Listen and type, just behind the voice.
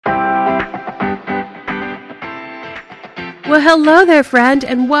Well, hello there, friend,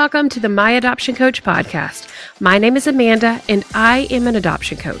 and welcome to the My Adoption Coach podcast. My name is Amanda, and I am an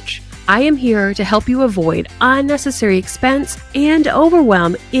adoption coach. I am here to help you avoid unnecessary expense and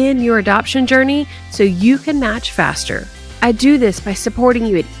overwhelm in your adoption journey so you can match faster. I do this by supporting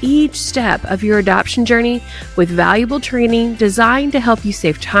you at each step of your adoption journey with valuable training designed to help you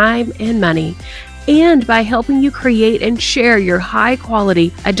save time and money, and by helping you create and share your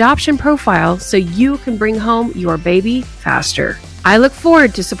high-quality adoption profile so you can bring home your baby faster. I look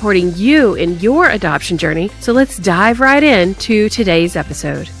forward to supporting you in your adoption journey, so let's dive right into today's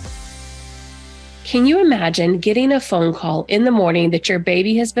episode. Can you imagine getting a phone call in the morning that your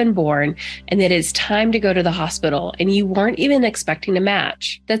baby has been born and that it's time to go to the hospital and you weren't even expecting a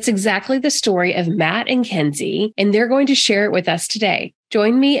match? That's exactly the story of Matt and Kenzie, and they're going to share it with us today.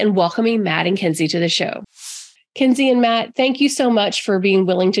 Join me in welcoming Matt and Kenzie to the show. Kenzie and Matt, thank you so much for being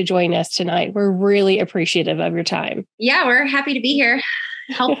willing to join us tonight. We're really appreciative of your time. Yeah, we're happy to be here.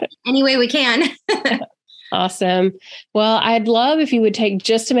 Help any way we can. Awesome. Well, I'd love if you would take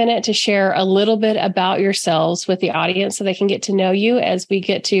just a minute to share a little bit about yourselves with the audience so they can get to know you as we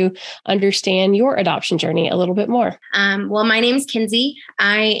get to understand your adoption journey a little bit more. Well, my name's Kenzie.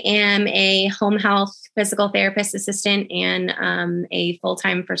 I am a home health physical therapist assistant and a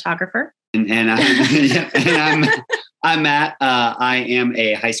full-time photographer. And I'm Matt. I am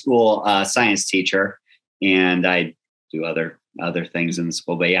a high school science teacher, and I do other things in the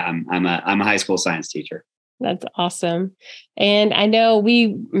school. But yeah, I'm a high school science teacher. That's awesome. And I know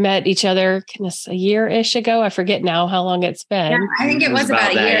we met each other a year-ish ago. I forget now how long it's been. Yeah, I think it was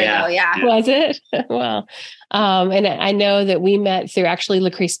about a year ago. Yeah. Was it? Well, and I know that we met through actually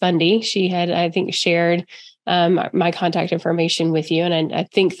Lucrease Bundy. She had, I think, shared my contact information with you. And I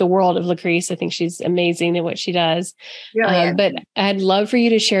think the world of Lucrease. I think she's amazing at what she does. Really but I'd love for you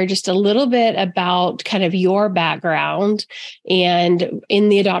to share just a little bit about kind of your background and in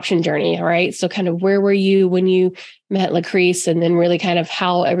the adoption journey. All right. So kind of where were you when you met Lucrease, and then really kind of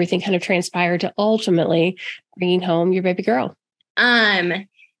how everything kind of transpired to ultimately bringing home your baby girl.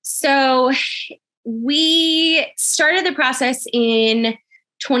 So we started the process in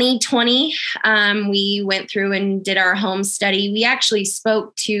 2020, we went through and did our home study. We actually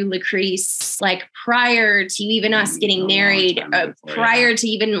spoke to Lucrease like prior to even us getting married, prior to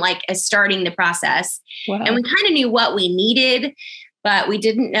even like starting the process. Wow. And we kind of knew what we needed, but we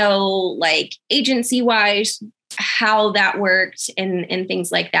didn't know like agency wise how that worked and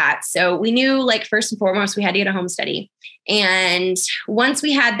things like that. So we knew like first and foremost, we had to get a home study. And once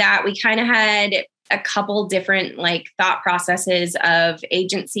we had that, we kind of had a couple different like thought processes of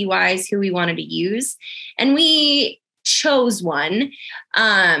agency wise who we wanted to use. And we chose one,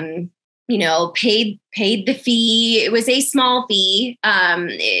 paid the fee. It was a small fee.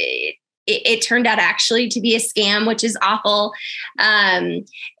 It turned out actually to be a scam, which is awful. Yeah,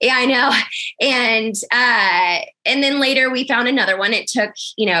 I know. And then later we found another one. It took,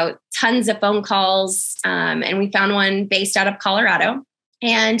 tons of phone calls. And we found one based out of Colorado.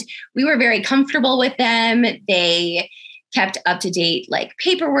 And we were very comfortable with them. They kept up to date, like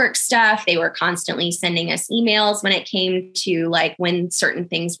paperwork stuff. They were constantly sending us emails when it came to like when certain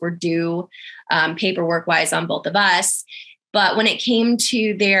things were due, paperwork wise on both of us. But when it came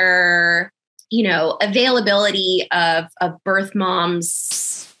to their, availability of birth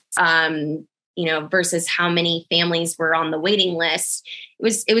moms, versus how many families were on the waiting list,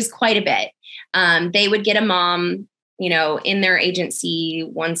 it was quite a bit. They would get a mom, in their agency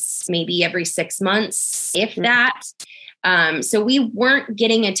once, maybe every 6 months, if that. So we weren't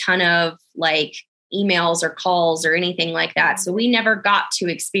getting a ton of like emails or calls or anything like that. So we never got to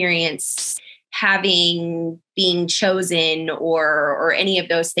experience being chosen or any of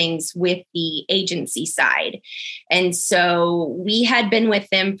those things with the agency side. And so we had been with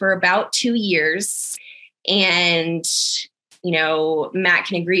them for about 2 years, and Matt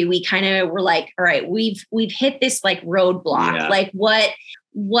can agree. We kind of were like, all right, we've hit this like roadblock. Yeah. Like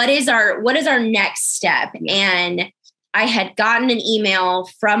what is our next step? Yeah. And I had gotten an email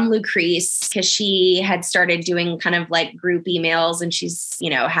from Lucrease because she had started doing kind of like group emails, and she's,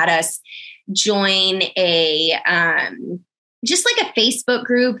 had us join a, just like a Facebook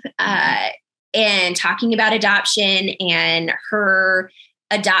group, and talking about adoption and her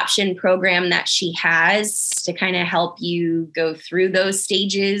adoption program that she has to kind of help you go through those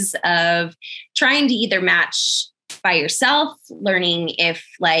stages of trying to either match by yourself, learning if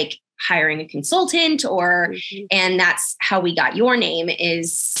like hiring a consultant or, and that's how we got your name,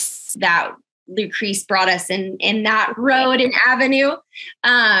 is that Lucrease brought us in that road and avenue.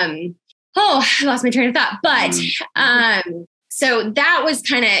 I lost my train of thought, but, so that was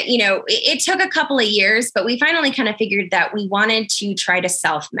kind of, it took a couple of years, but we finally kind of figured that we wanted to try to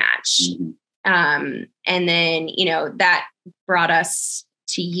self-match. And then, that brought us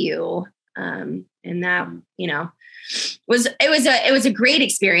to you. And that, it was a great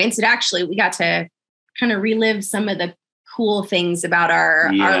experience. We got to kind of relive some of the cool things about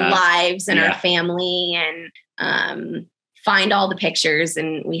our lives and our family, and find all the pictures.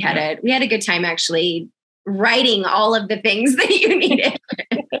 And we had a good time actually writing all of the things that you needed.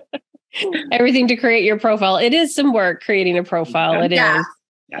 Everything to create your profile. It is some work creating a profile. It is.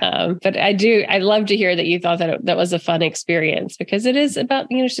 But I love to hear that you thought that was a fun experience, because it is about,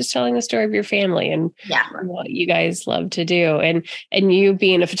 just telling the story of your family and what you guys love to do. And you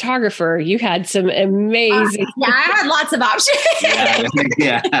being a photographer, you had some amazing. I had lots of options.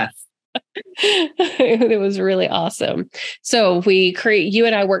 Yeah. It was really awesome. So you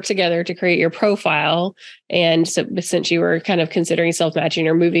and I worked together to create your profile. And so since you were kind of considering self-matching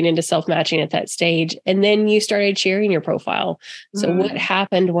or moving into self-matching at that stage, and then you started sharing your profile. So what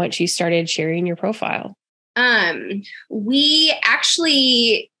happened once you started sharing your profile? We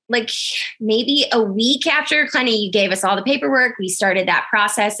actually, like maybe a week after kind of you gave us all the paperwork, we started that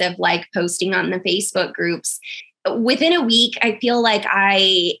process of like posting on the Facebook groups. Within a week, I feel like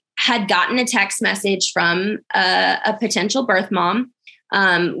I had gotten a text message from a potential birth mom.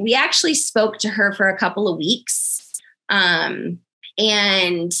 We actually spoke to her for a couple of weeks. And,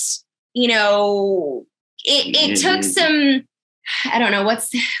 it took some, I don't know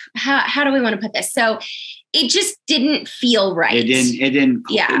how do we want to put this? So it just didn't feel right. It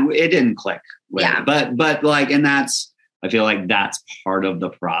didn't click. But like, and I feel like that's part of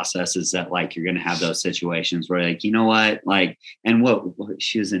the process, is that like, you're going to have those situations where like, you know what, like, and what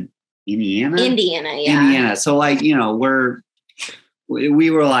she was in Indiana. So like,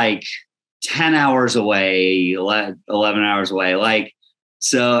 we were like 10 hours away, 11 hours away. Like,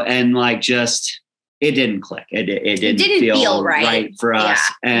 so, and like, just, it didn't click. It didn't feel right for us.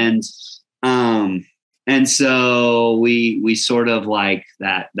 And so we sort of like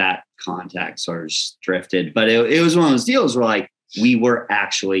that contact sort of drifted, but it was one of those deals where like, we were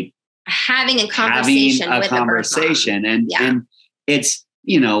actually having a conversation and it's,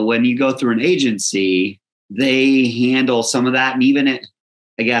 when you go through an agency, they handle some of that. And even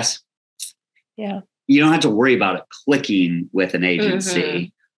I guess, you don't have to worry about it clicking with an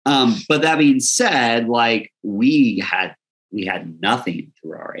agency. But that being said, like we had nothing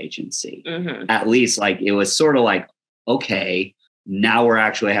through our agency. At least like, it was sort of like, okay, now we're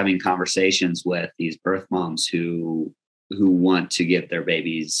actually having conversations with these birth moms who want to get their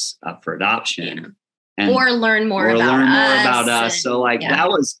babies up for adoption. Or learn more about us. So like, that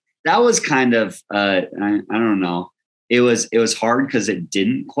was kind of, I don't know. It was hard because it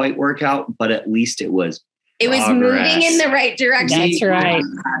didn't quite work out, but at least it was moving in the right direction. That's right.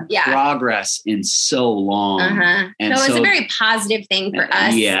 Progress in so long. And so it was a very positive thing for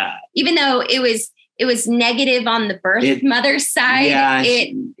us. Yeah. Even though it was negative on the birth mother's side.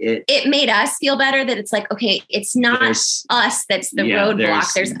 It made us feel better that it's like, okay, it's not us that's the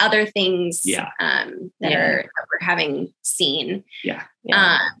roadblock. There's other things that we're having seen.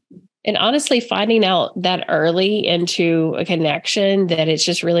 And honestly, finding out that early into a connection that it's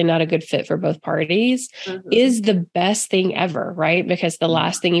just really not a good fit for both parties is the best thing ever, right? Because the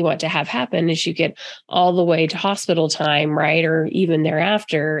last thing you want to have happen is you get all the way to hospital time, right? Or even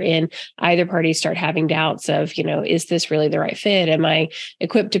thereafter, and either party start having doubts of, is this really the right fit? Am I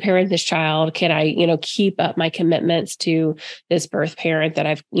equipped to parent this child? Can I, keep up my commitments to this birth parent that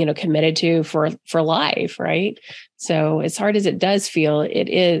I've, committed to for life, right? So as hard as it does feel, it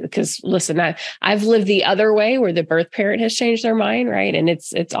is, because listen, I've lived the other way where the birth parent has changed their mind, right? And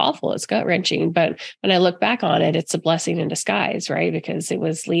it's awful, it's gut wrenching. But when I look back on it, it's a blessing in disguise, right? Because it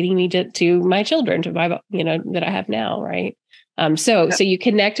was leading me to my children, to my, that I have now, right? So you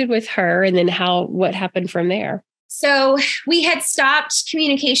connected with her, and then what happened from there? So we had stopped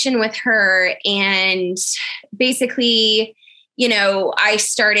communication with her, and basically, I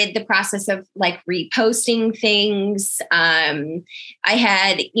started the process of like reposting things. I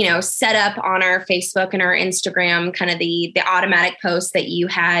had, set up on our Facebook and our Instagram, kind of the automatic posts that you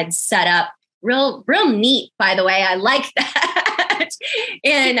had set up. Real neat, by the way. I like that.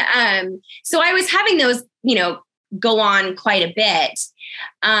 And so I was having those, go on quite a bit.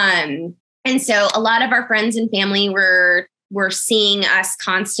 And so a lot of our friends and family were seeing us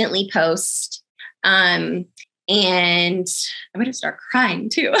constantly post. And I'm going to start crying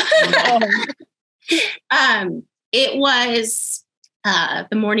too. It was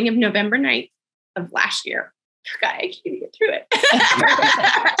the morning of November 9th of last year. God, I can't get through it.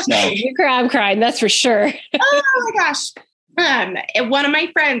 You cry, I'm crying. That's for sure. Oh my gosh. One of my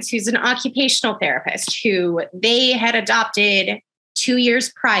friends who's an occupational therapist who they had adopted 2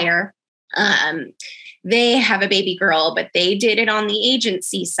 years prior. They have a baby girl, but they did it on the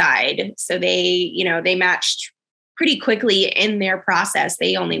agency side. So they matched pretty quickly in their process.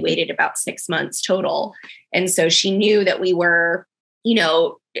 They only waited about 6 months total. And so she knew that we were,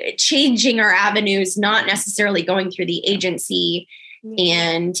 changing our avenues, not necessarily going through the agency.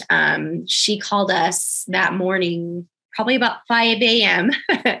 And she called us that morning, probably about 5 a.m.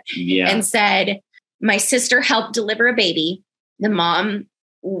 and said, my sister helped deliver a baby. The mom,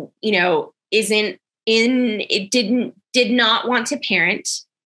 did not want to parent.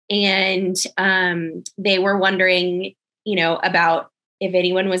 And they were wondering, about if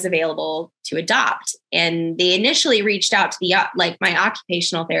anyone was available to adopt. And they initially reached out to my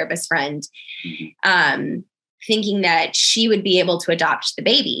occupational therapist friend, thinking that she would be able to adopt the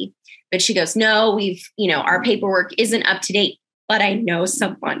baby. But she goes, no, our paperwork isn't up to date, but I know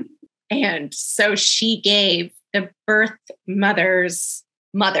someone. And so she gave the birth mother's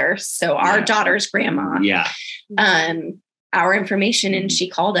mother, so our daughter's grandma, our information, and she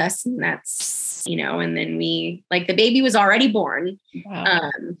called us, and that's, and then we, the baby was already born.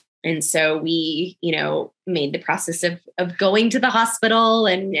 Wow. And so we, made the process of going to the hospital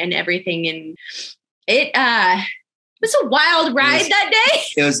and everything. And it was a wild ride that day.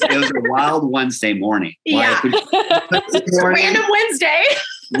 It was a wild Wednesday morning. Yeah. It's a random Wednesday.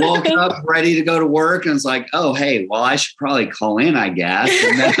 Woke up ready to go to work and was like, oh, hey, well, I should probably call in, I guess.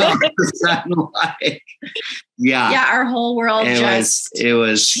 And then all of a sudden, yeah, our whole world it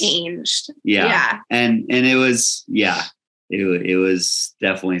was changed. Yeah. And it was, it was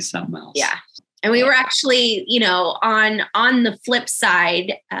definitely something else. Yeah. And we were actually, on the flip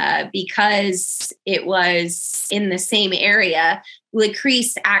side, because it was in the same area,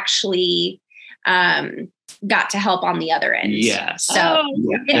 Lacrice actually got to help on the other end. Yes. So I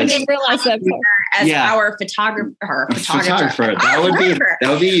didn't realize that as our photographer. That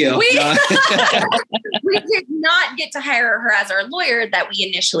would be you. We did not get to hire her as our lawyer that we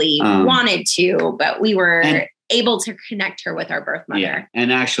initially wanted to, but we were able to connect her with our birth mother. Yeah.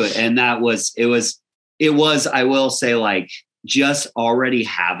 And actually, it was, I will say, just already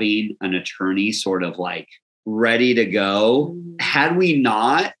having an attorney sort of ready to go. Had we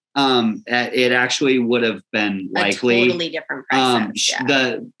not, it actually would have been likely a totally different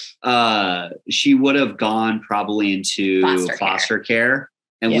process. She would have gone probably into foster care.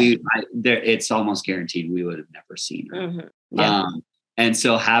 And it's almost guaranteed we would have never seen her. Mm-hmm. Yeah. And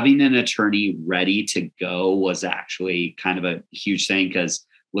so having an attorney ready to go was actually kind of a huge thing, because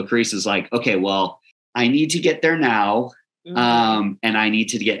Lacrice is like, okay, well, I need to get there now. Mm-hmm. And I need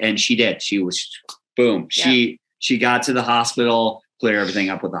to and she did. She was, boom. Yeah. She got to the hospital, clear everything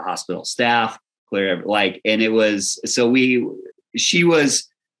up with the hospital staff, and it was, she was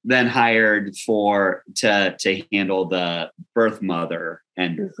then hired to handle the birth mother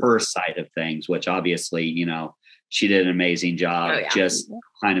and her side of things, which obviously, she did an amazing job just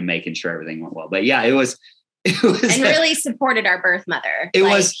kind of making sure everything went well. But it was and really supported our birth mother. It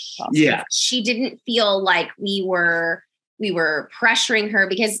was, she didn't feel like we were pressuring her,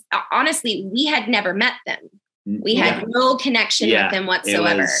 because honestly, we had never met them. We had no connection with them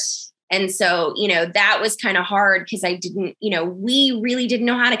whatsoever. And so, that was kind of hard, because I didn't, we really didn't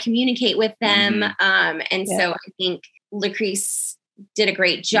know how to communicate with them. And so I think Lacrice did a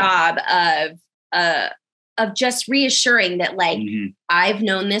great job of just reassuring that, I've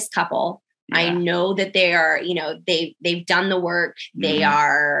known this couple. I know that they are, they've done the work. They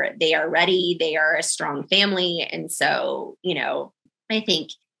are ready. They are a strong family. And so, I think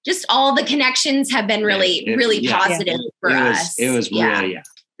just all the connections have been really positive for us. It was really,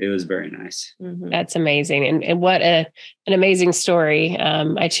 it was very nice. Mm-hmm. That's amazing. And what an amazing story.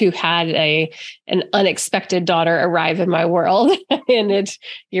 I too had an unexpected daughter arrive in my world. And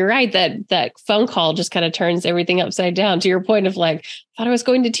you're right, that phone call just kind of turns everything upside down, to your point of I thought I was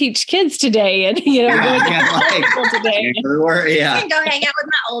going to teach kids today, and going to today. And go hang out with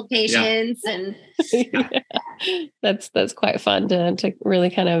my old patients. And that's quite fun to really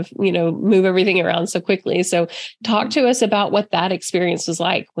kind of, move everything around so quickly. So talk to us about what that experience was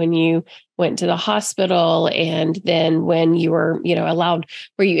like when you went to the hospital, and then when you were, allowed,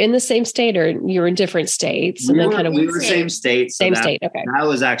 were you in the same state or you were in different states? We were same state. Same state. Okay. That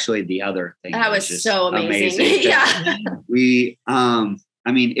was actually the other thing. That was so amazing. Yeah. We,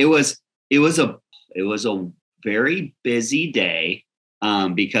 it was a very busy day,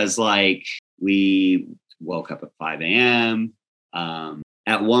 because we woke up at 5 a.m.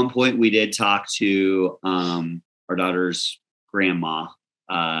 At one point we did talk to, our daughter's grandma,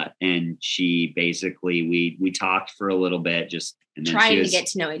 And she basically, we talked for a little bit, just and then trying to get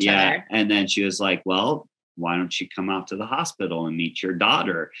to know each other. And then she was like, well, why don't you come out to the hospital and meet your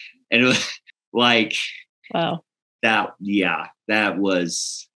daughter? And it was like, wow, that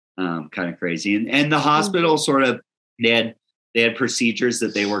was kind of crazy. And the hospital sort of, they had procedures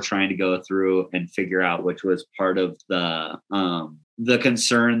that they were trying to go through and figure out, which was part of the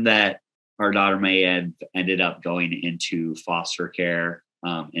concern that our daughter may have ended up going into foster care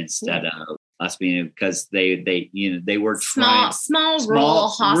instead of us being, because they were small rural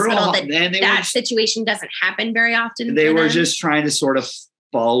hospital that situation doesn't happen very often. They were just trying to sort of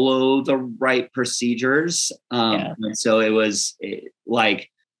follow the right procedures. And so it was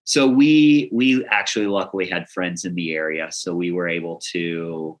so we actually luckily had friends in the area. So we were able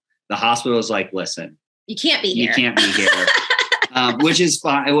to, the hospital was like, listen, you can't be here. Which is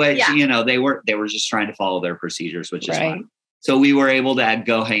fine. Which, they were just trying to follow their procedures, which is fine. So we were able to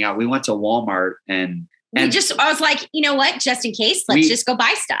go hang out. We went to Walmart and I was like, you know what? Just in case, let's just go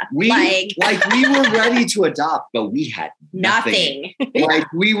buy stuff. We were ready to adopt, but we had nothing.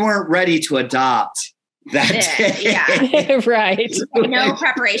 We weren't ready to adopt that day. Yeah. Right. No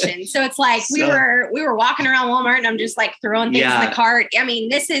preparation. So it's like we were walking around Walmart and I'm just like throwing things in the cart. I mean,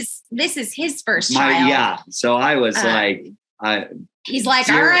 this is his first child. Yeah. So I was he's like,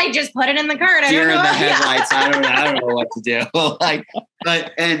 all right, just put it in the cart. Deer in the headlights. I don't know what to do. So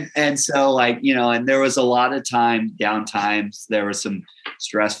and there was a lot of downtimes. There were some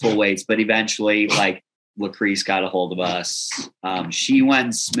stressful waits, but eventually Lacrice got a hold of us. She went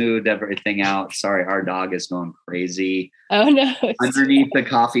and smoothed everything out. Sorry, our dog is going crazy. Oh no! Underneath the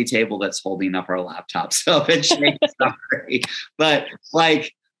coffee table that's holding up our laptop. So it's not great. But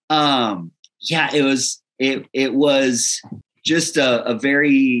it was just a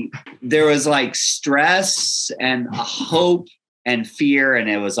very, there was stress and a hope and fear, and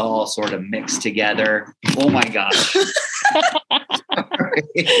it was all sort of mixed together. Oh my gosh.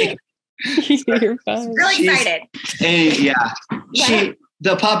 You're fine. Really excited. And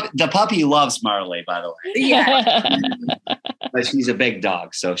the puppy loves Marley, by the way. Yeah. But she's a big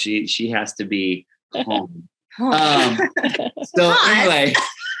dog, so she has to be home. So anyway.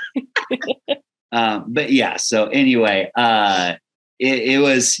 It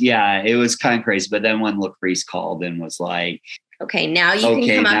was kind of crazy. But then when Lacrice called and was like, okay, now you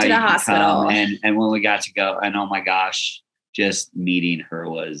can come out to the hospital. And when we got to go, and oh my gosh, just meeting her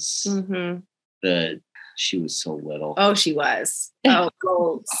was she was so little. Oh, she was. Oh,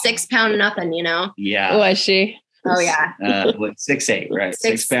 6 pound nothing, Yeah. Was she? Oh yeah. 6'8", right?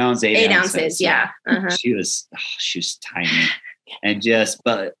 6 pounds, 8 ounces. Yeah. Uh-huh. She was tiny. And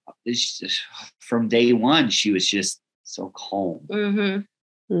but from day one, she was just so calm. Mm-hmm.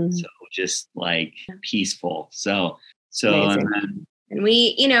 Mm-hmm. So just peaceful. So and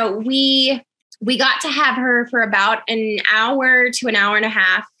we got to have her for about an hour to an hour and a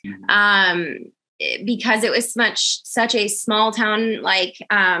half. Because it was such a small town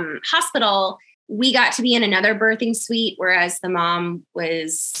hospital. We got to be in another birthing suite, whereas the mom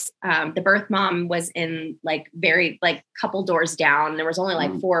was, the birth mom was in very couple doors down. There was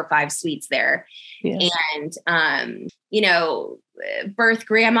only 4 or 5 suites there. Yeah. And, birth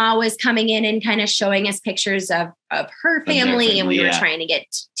grandma was coming in and kind of showing us pictures of her family, and we were trying to get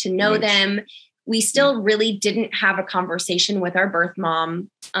to know them. We still really didn't have a conversation with our birth mom.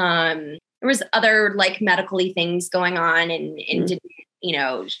 There was other medically things going on and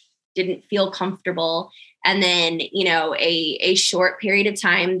didn't feel comfortable. And then, a short period of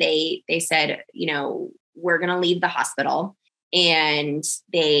time, they said, we're going to leave the hospital. And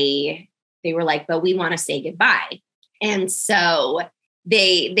they were like, but we want to say goodbye. And so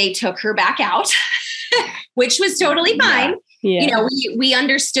they took her back out, which was totally fine. Yeah. We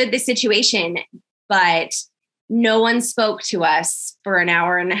understood the situation, but no one spoke to us for an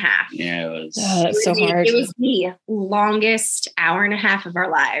hour and a half. Yeah, it was so hard. It was the longest hour and a half of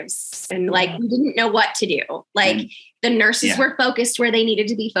our lives. And we didn't know what to do. The nurses were focused where they needed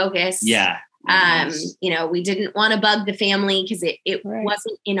to be focused. Yeah. We didn't want to bug the family because it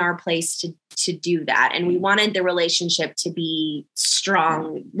wasn't in our place to do that. And we wanted the relationship to be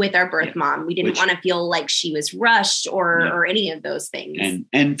strong with our birth mom. We didn't want to feel like she was rushed or any of those things.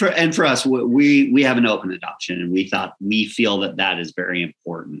 And for us, we have an open adoption, and we feel that is very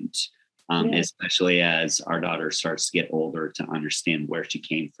important, especially as our daughter starts to get older, to understand where she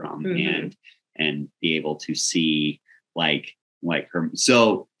came from and be able to see her.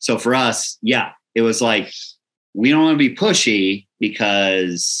 So for us, it was we don't want to be pushy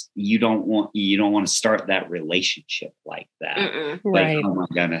because you don't want to start that relationship like that. Right. Oh my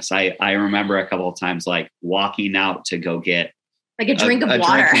goodness. I remember a couple of times walking out to go get like a drink of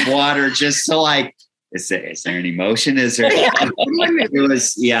water. Drink of water, just so like, is there any motion? Is there?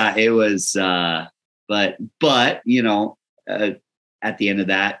 It was. But you know, at the end of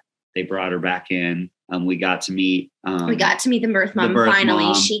that, they brought her back in. We got to meet. The birth mom.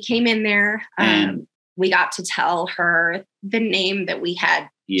 Finally, she came in there. And we got to tell her the name that we had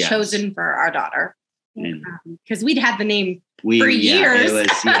chosen for our daughter, because we'd had the name for years.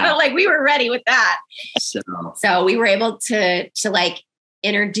 Like we were ready with that. So we were able to like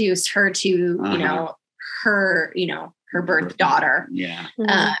introduce her to you know her birth daughter. Yeah.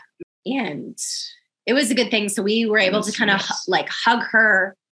 And it was a good thing. So we were able to kind of like hug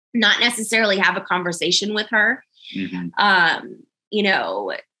her, not necessarily have a conversation with her. Mm-hmm. You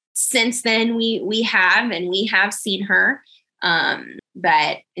know, since then we have seen her.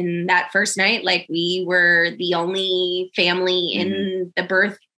 But in that first night, like we were the only family in the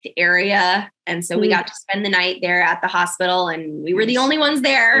birth area. And so we got to spend the night there at the hospital, and we were the only ones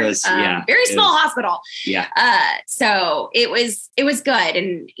there. Very small hospital. Yeah. So it was good.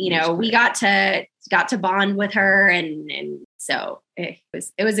 And, you know, we got to bond with her. And so it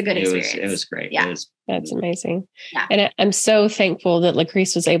was a good experience. It was great. Yeah. That's amazing. Yeah. And I'm so thankful that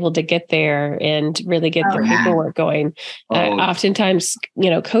Lacrice was able to get there and really get the paperwork going. Oftentimes, you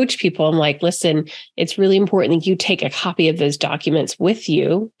know, coach people, I'm like, listen, it's really important that you take a copy of those documents with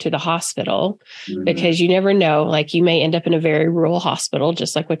you to the hospital, because you never know, like you may end up in a very rural hospital,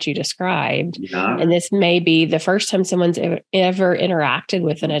 just like what you described. Yeah. And this may be the first time someone's ever interacted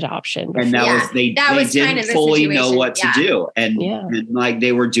with an adoption before. And they didn't kind of fully know what to do. And like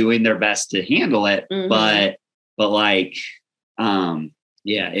they were doing their best to handle it. But like,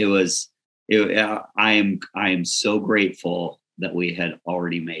 it was, I am so grateful that we had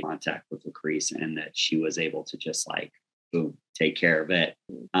already made contact with Lacrice and that she was able to just like, boom, take care of it.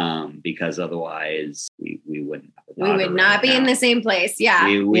 Because otherwise we wouldn't. We would not be in the same place. Yeah.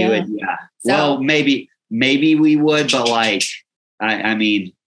 We would. Yeah. So, well, maybe we would, but like, I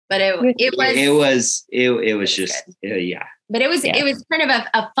mean, but it was just good. But it was kind of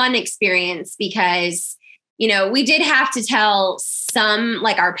a fun experience, because, you know, we did have to tell some,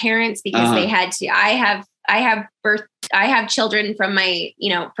 like our parents, because they had to. I have children from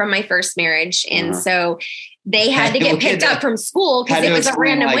my first marriage, and so they had to get picked up from school because it was a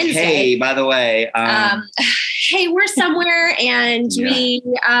random Wednesday. Hey, by the way, hey, we're somewhere, and we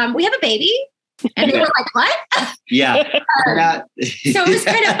have a baby. And they were like, what? Yeah. So it was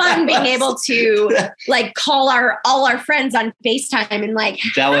kind of fun being able to like call all our friends on FaceTime and like,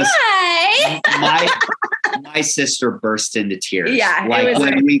 my sister burst into tears. Yeah. Like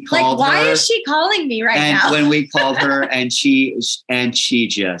when we called her. Why is she calling me right now? And when we called her and she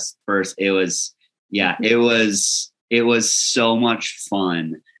just burst, it was so much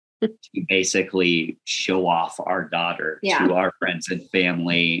fun to basically show off our daughter to our friends and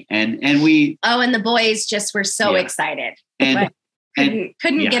family. And we... and the boys just were so excited. And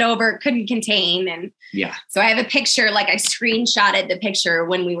couldn't get over, couldn't contain. And so I have a picture, like I screenshotted the picture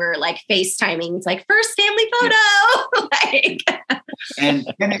when we were like FaceTiming. It's like first family photo. and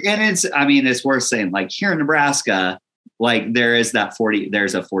it's, I mean, it's worth saying, like here in Nebraska, like there's a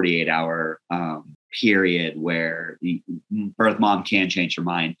 48-hour period where the birth mom can change her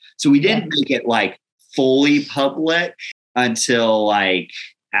mind. So we didn't make it like fully public until like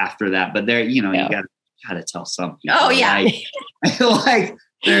after that. But there, you know, you gotta tell some people. Oh yeah. Like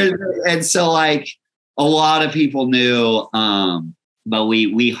and so like a lot of people knew, but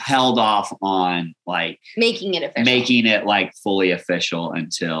we held off on like making it like fully official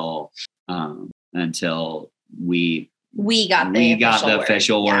until we got the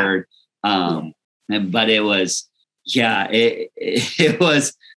official word. But it was, it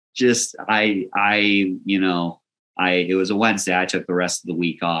was just, it was a Wednesday. I took the rest of the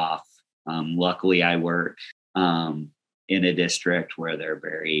week off. Luckily I work, in a district where they're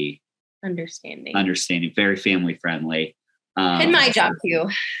very understanding, very family friendly. And my job too.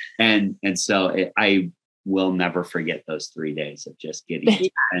 And so I will never forget those 3 days of just getting to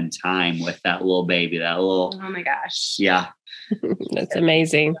spend time with that little baby, oh my gosh. Yeah. That's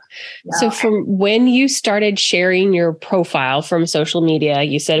amazing. Yeah. So from when you started sharing your profile from social media,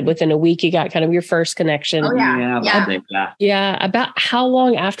 you said within a week you got kind of your first connection. Oh yeah. Yeah. About how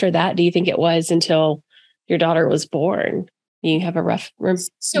long after that do you think it was until your daughter was born? You have a rough.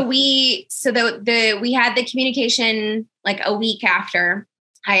 So we had the communication like a week after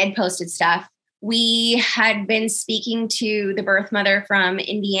I had posted stuff. We had been speaking to the birth mother from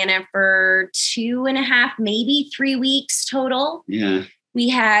Indiana for 2.5, maybe 3 weeks total. Yeah. We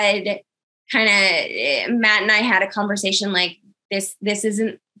had Matt and I had a conversation like this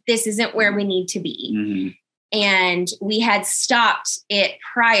isn't where we need to be. Mm-hmm. and we had stopped it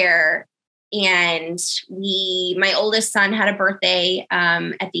prior. And my oldest son had a birthday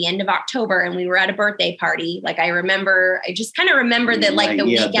at the end of October, and we were at a birthday party. Like I just kind of remember that, like the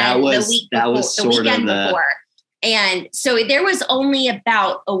weekend, the weekend before. And so there was only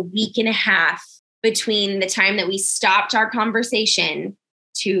about a week and a half between the time that we stopped our conversation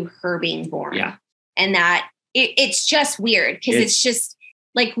to her being born. Yeah. And that it's just weird because it's just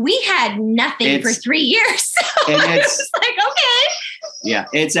like we had nothing for 3 years. So and it's just like, okay. Yeah,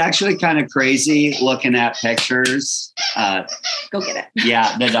 it's actually kind of crazy looking at pictures. Go get it.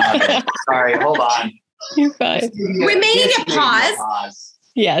 Yeah, the dog. Sorry, hold on. You're fine. We may need to pause.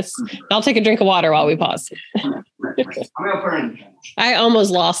 Yes. I'll take a drink of water while we pause. I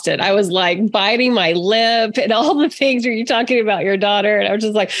almost lost it. I was like biting my lip and all the things. Are you talking about your daughter? And I was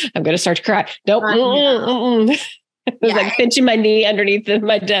just like, I'm going to start to cry. Nope. I was like pinching my knee underneath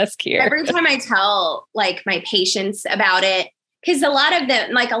my desk here. Every time I tell like my patients about it, because a lot of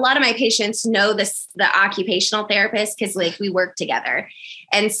my patients know the occupational therapist because like we work together.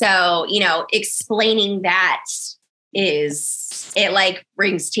 And so, explaining that it like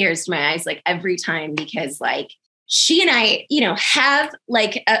brings tears to my eyes like every time, because like she and I, have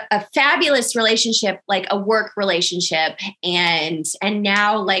like a fabulous relationship, like a work relationship. And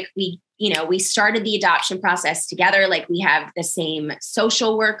now like we started the adoption process together. Like we have the same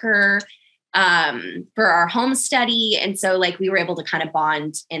social worker for our home study. And so like we were able to kind of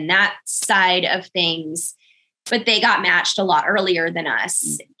bond in that side of things, but they got matched a lot earlier than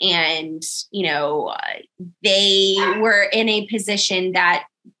us. And, they were in a position that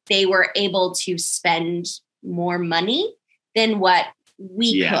they were able to spend more money than what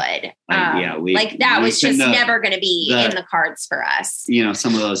we could. That was just never going to be in the cards for us.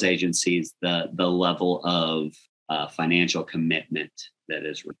 Some of those agencies, the level of financial commitment that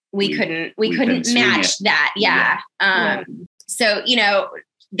is we couldn't match that. Yeah. So,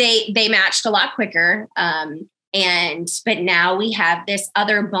 they matched a lot quicker. But now we have this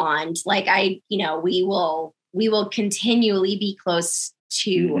other bond. Like we will continually be close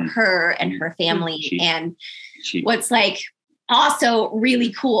to her and her family. What's like also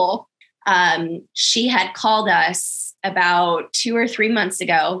really cool. She had called us about 2 or 3 months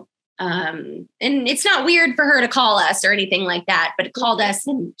ago. And it's not weird for her to call us or anything like that, but it called us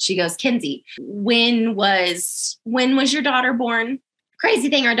and she goes, Kinsey, when was your daughter born? Crazy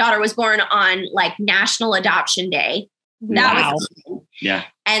thing. Our daughter was born on like National Adoption Day. That was amazing. Yeah.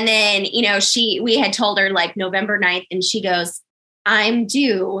 And then, we had told her like November 9th and she goes, I'm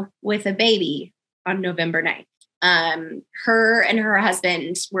due with a baby on November 9th. Her and her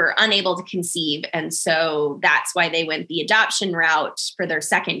husband were unable to conceive. And so that's why they went the adoption route for their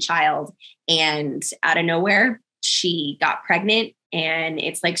second child. And out of nowhere, she got pregnant, and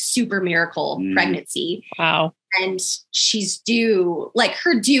it's like super miracle pregnancy. Wow. And she's due, like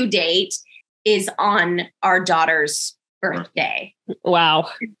her due date is on our daughter's birthday. Wow.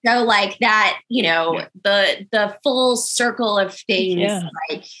 So like that, the full circle of things,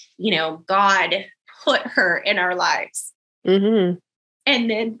 like, God put her in our lives and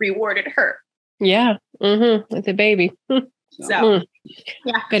then rewarded her. Yeah. With a baby. So,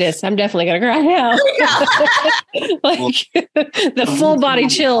 goodness, I'm definitely going to cry now. Like the full body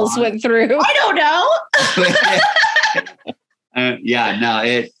chills went through. I don't know.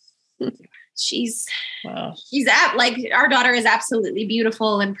 She's like our daughter is absolutely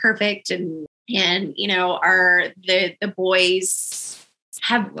beautiful and perfect. And the boys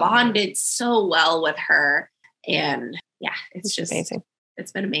have bonded so well with her. And it's just amazing.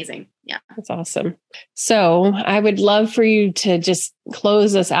 It's been amazing. Yeah. That's awesome. So I would love for you to just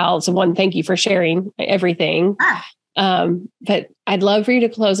close us out. So one, thank you for sharing everything. But I'd love for you to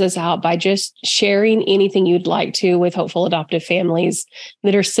close us out by just sharing anything you'd like to with hopeful adoptive families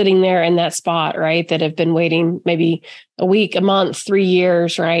that are sitting there in that spot, right? That have been waiting maybe a week, a month, 3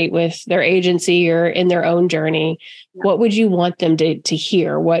 years, right? With their agency or in their own journey. Yeah. What would you want them to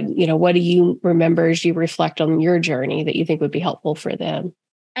hear? What do you remember as you reflect on your journey that you think would be helpful for them?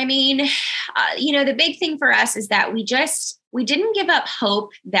 I mean, the big thing for us is that we didn't give up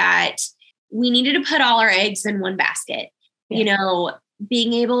hope that we needed to put all our eggs in one basket. Yeah.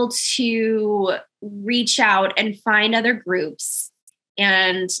 Being able to reach out and find other groups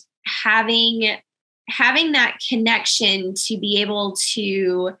and having that connection to be able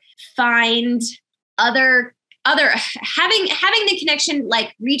to find having the connection,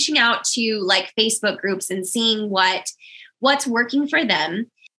 like reaching out to like Facebook groups and seeing what's working for them.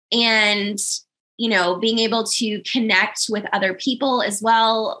 And, being able to connect with other people as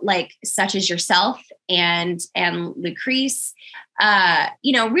well, like such as yourself and Lucrece,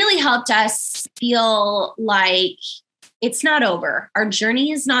 really helped us feel like it's not over. Our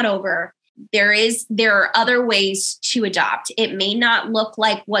journey is not over. There are other ways to adopt. It may not look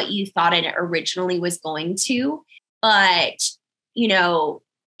like what you thought it originally was going to, but,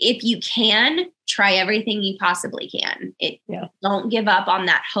 if you can, try everything you possibly can. Don't give up on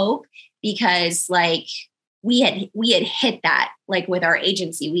that hope, because like we had hit that, like with our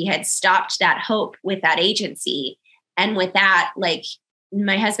agency, we had stopped that hope with that agency. And with that, like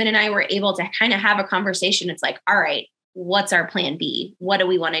my husband and I were able to kind of have a conversation. It's like, all right, what's our plan B? What do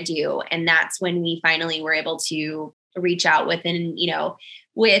we want to do? And that's when we finally were able to reach out with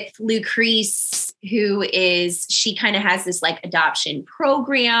Lucrece, she kind of has this like adoption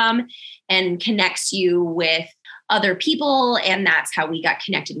program and connects you with other people. And that's how we got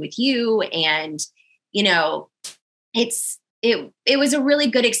connected with you. And, it was a really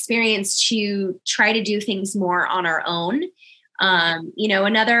good experience to try to do things more on our own.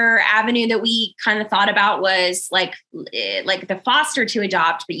 Another avenue that we kind of thought about was like the foster to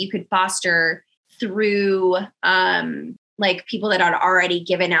adopt, but you could foster through, like people that had already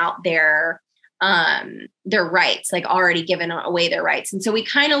given out their rights, like already given away their rights. And so we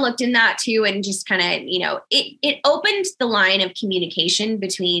kind of looked in that too, and just kind of, it opened the line of communication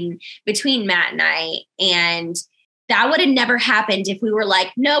between Matt and I. And that would have never happened if we were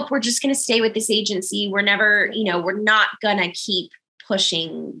like, nope, we're just going to stay with this agency. We're never, we're not going to keep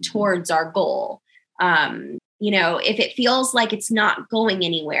pushing towards our goal. If it feels like it's not going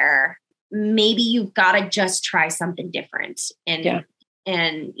anywhere, maybe you've got to just try something different. And,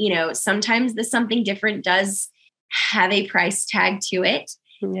 sometimes the something different does have a price tag to it,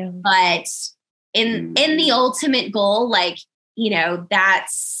 but in the ultimate goal, like,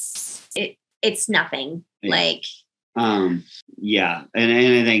 that's it, it's nothing. Like, and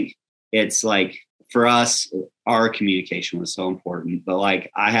I think it's like for us, our communication was so important, but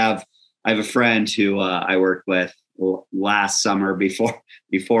like I have a friend who I worked with last summer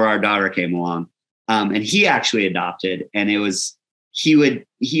before our daughter came along. And he actually adopted, and he would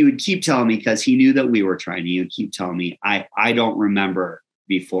keep telling me, because he knew that we were trying, he would keep telling me, I don't remember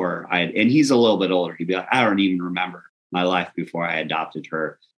before and he's a little bit older. He'd be like, I don't even remember my life before I adopted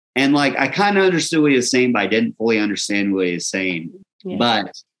her. And like, I kind of understood what he was saying, but I didn't fully understand what he was saying. Yeah.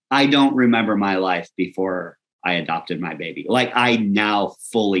 But I don't remember my life before I adopted my baby. Like, I now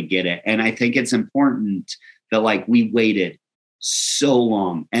fully get it. And I think it's important that like we waited so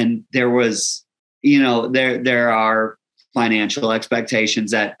long, and there was, there are financial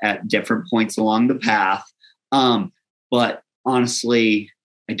expectations at different points along the path. But honestly,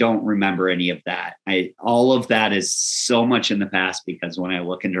 I don't remember any of that. All of that is so much in the past, because when I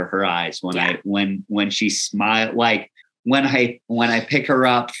look into her eyes, when she smiled, like when I pick her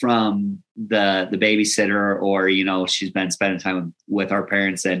up from the babysitter, or, she's been spending time with our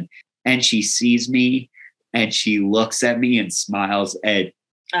parents, and she sees me and she looks at me and smiles, and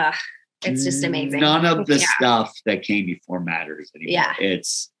it's just amazing. None of the stuff that came before matters anymore. Yeah.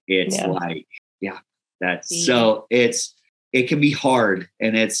 It's like, so it can be hard,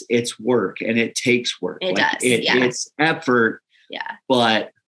 and it's work, and it takes work. It like does. It's effort. Yeah.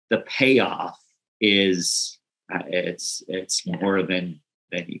 But the payoff is it's more than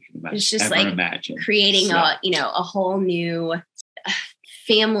you can imagine. It's just like creating a whole new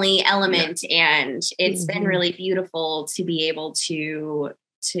family element. And it's been really beautiful to be able to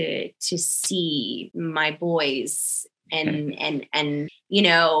see my boys and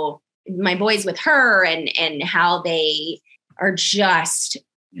my boys with her, and how they are just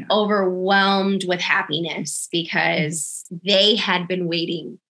overwhelmed with happiness, because they had been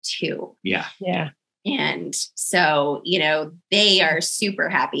waiting too. Yeah. Yeah. And so, they are super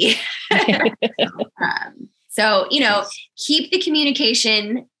happy. So, keep the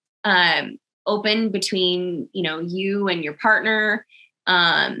communication open between, you and your partner.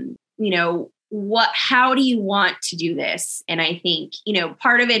 How do you want to do this? And I think,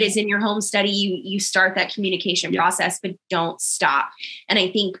 part of it is in your home study, you start that communication process, but don't stop. And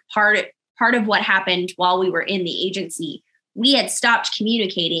I think part of what happened while we were in the agency, we had stopped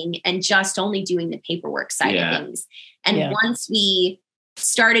communicating and just only doing the paperwork side of things. And once we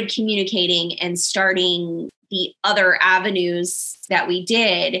started communicating and starting the other avenues that we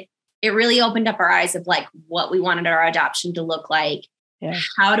did, it really opened up our eyes of like what we wanted our adoption to look like. Yeah.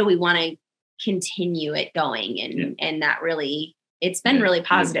 How do we want to continue it going? And that really, it's been really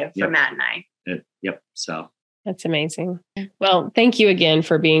positive for Matt and I. So that's amazing. Well, thank you again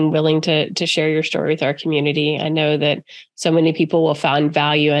for being willing to share your story with our community. I know that so many people will find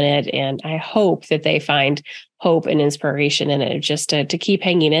value in it, and I hope that they find hope and inspiration in it, just to keep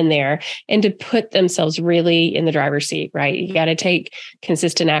hanging in there and to put themselves really in the driver's seat, right? You got to take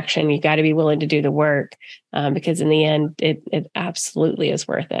consistent action. You got to be willing to do the work, because in the end, it absolutely is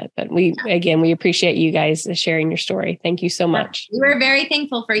worth it. But we appreciate you guys sharing your story. Thank you so much. We're very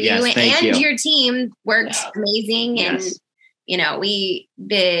thankful for you, and your team worked amazing. And,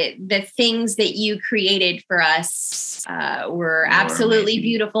 the things that you created for us were absolutely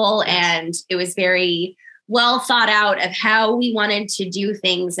beautiful. And it was very well thought out of how we wanted to do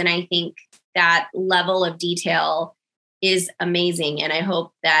things. And I think that level of detail is amazing. And I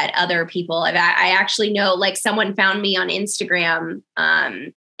hope that other people, I actually know, like, someone found me on Instagram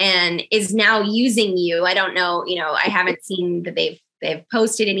and is now using you. I don't know, I haven't seen that they've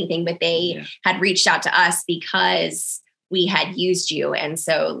posted anything, but they had reached out to us because we had used you. And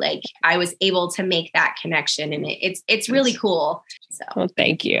so, like, I was able to make that connection, and it's really cool. So, well,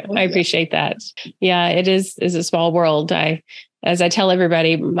 thank you. I appreciate that. Yeah, it is a small world. As I tell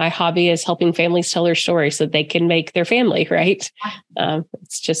everybody, my hobby is helping families tell their story so that they can make their family, right?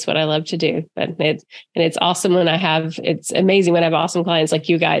 It's just what I love to do. But it's awesome it's amazing when I have awesome clients like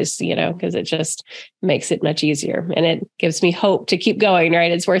you guys, because it just makes it much easier. And it gives me hope to keep going,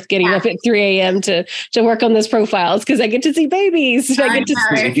 right? It's worth getting up at 3 a.m. to work on those profiles, because I get to see babies. I get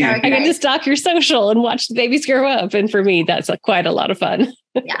to stalk your social and watch the babies grow up. And for me, that's quite a lot of fun.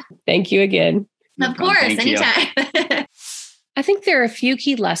 Yeah. Thank you again. Of course, anytime. I think there are a few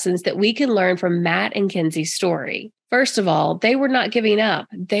key lessons that we can learn from Matt and Kenzie's story. First of all, they were not giving up.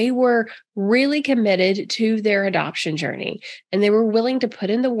 They were really committed to their adoption journey, and they were willing to put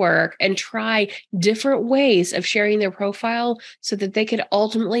in the work and try different ways of sharing their profile so that they could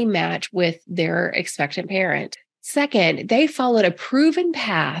ultimately match with their expectant parent. Second, they followed a proven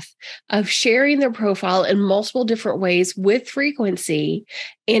path of sharing their profile in multiple different ways with frequency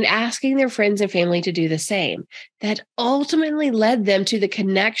and asking their friends and family to do the same. That ultimately led them to the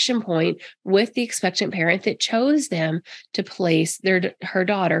connection point with the expectant parent that chose them to place her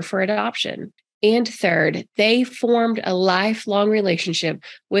daughter for adoption. And third, they formed a lifelong relationship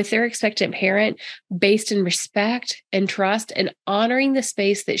with their expectant parent based in respect and trust, and honoring the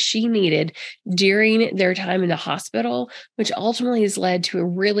space that she needed during their time in the hospital, which ultimately has led to a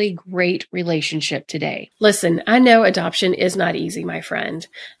really great relationship today. Listen, I know adoption is not easy, my friend.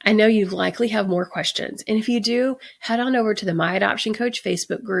 I know you likely have more questions. And if you do, head on over to the My Adoption Coach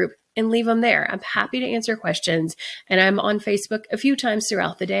Facebook group and leave them there. I'm happy to answer questions, and I'm on Facebook a few times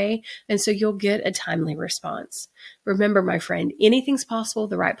throughout the day, and so you'll get a timely response. Remember, my friend, anything's possible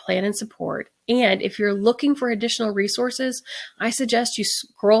with the right plan and support. And if you're looking for additional resources, I suggest you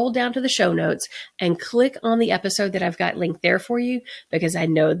scroll down to the show notes and click on the episode that I've got linked there for you, because I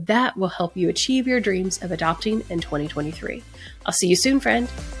know that will help you achieve your dreams of adopting in 2023. I'll see you soon, friend.